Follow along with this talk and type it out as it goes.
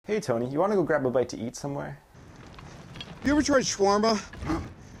Hey Tony, you want to go grab a bite to eat somewhere? You ever tried shawarma?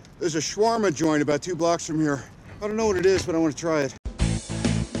 There's a shawarma joint about 2 blocks from here. I don't know what it is, but I want to try it.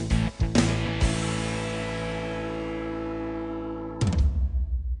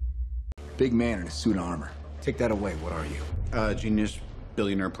 Big man in a suit of armor. Take that away, what are you? Genius,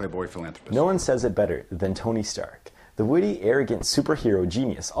 billionaire, playboy, philanthropist. No one says it better than Tony Stark. The witty, arrogant superhero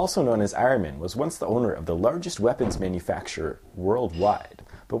genius, also known as Iron Man, was once the owner of the largest weapons manufacturer worldwide.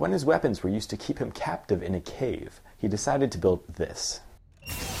 But when his weapons were used to keep him captive in a cave, he decided to build this.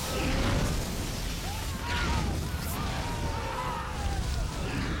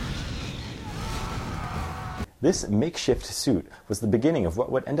 This makeshift suit was the beginning of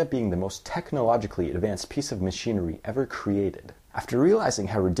what would end up being the most technologically advanced piece of machinery ever created. After realizing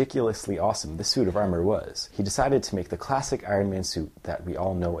how ridiculously awesome this suit of armor was, he decided to make the classic Iron Man suit that we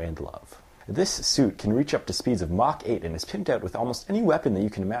all know and love. This suit can reach up to speeds of Mach 8 and is pimped out with almost any weapon that you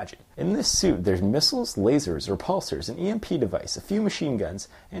can imagine. In this suit, there's missiles, lasers, repulsors, an EMP device, a few machine guns,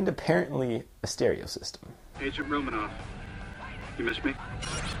 and apparently a stereo system. Agent Romanoff, you miss me?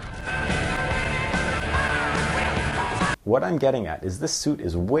 What I'm getting at is this suit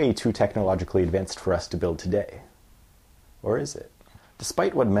is way too technologically advanced for us to build today. Or is it?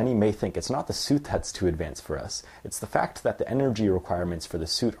 Despite what many may think, it's not the suit that's too advanced for us. It's the fact that the energy requirements for the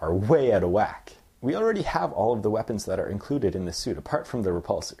suit are way out of whack. We already have all of the weapons that are included in the suit, apart from the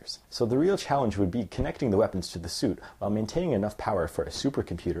repulsors. So the real challenge would be connecting the weapons to the suit while maintaining enough power for a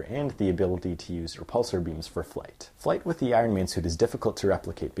supercomputer and the ability to use repulsor beams for flight. Flight with the Iron Man suit is difficult to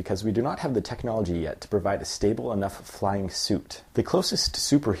replicate because we do not have the technology yet to provide a stable enough flying suit. The closest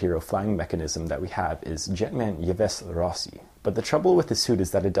superhero flying mechanism that we have is Jetman Yves Rossi. But the trouble with the suit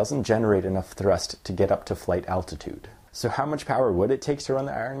is that it doesn't generate enough thrust to get up to flight altitude. So how much power would it take to run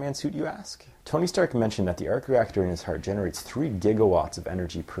the Iron Man suit, you ask? Tony Stark mentioned that the arc reactor in his heart generates 3 gigawatts of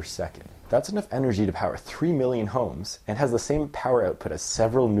energy per second. That's enough energy to power 3 million homes, and has the same power output as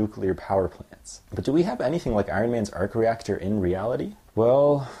several nuclear power plants. But do we have anything like Iron Man's arc reactor in reality?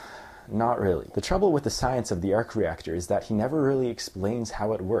 Well, not really. The trouble with the science of the arc reactor is that he never really explains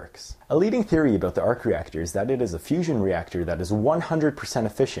how it works. A leading theory about the arc reactor is that it is a fusion reactor that is 100%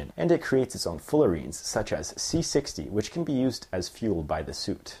 efficient, and it creates its own fullerenes, such as C60, which can be used as fuel by the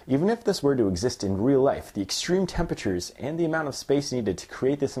suit. Even if this were to exist in real life, the extreme temperatures and the amount of space needed to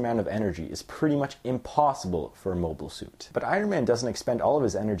create this amount of energy is pretty much impossible for a mobile suit. But Iron Man doesn't expend all of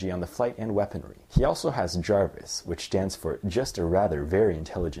his energy on the flight and weaponry. He also has Jarvis, which stands for Just a Rather Very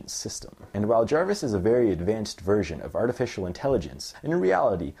Intelligent System. And while Jarvis is a very advanced version of artificial intelligence, in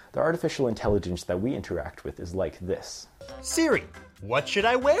reality, the artificial intelligence that we interact with is like this. Siri, what should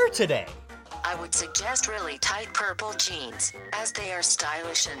I wear today? I would suggest really tight purple jeans, as they are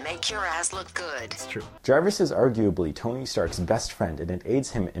stylish and make your ass look good. It's true. Jarvis is arguably Tony Stark's best friend, and it aids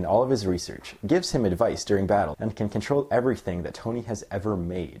him in all of his research, gives him advice during battle, and can control everything that Tony has ever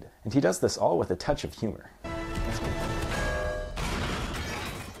made. And he does this all with a touch of humor.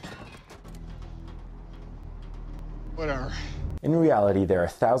 Whatever. In reality, there are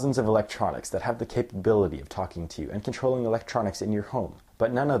thousands of electronics that have the capability of talking to you and controlling electronics in your home,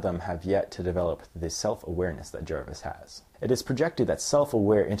 but none of them have yet to develop the self-awareness that Jarvis has. It is projected that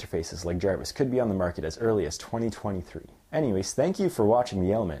self-aware interfaces like Jarvis could be on the market as early as 2023. Anyways, thank you for watching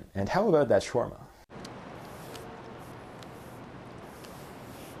The Element, and how about that shawarma?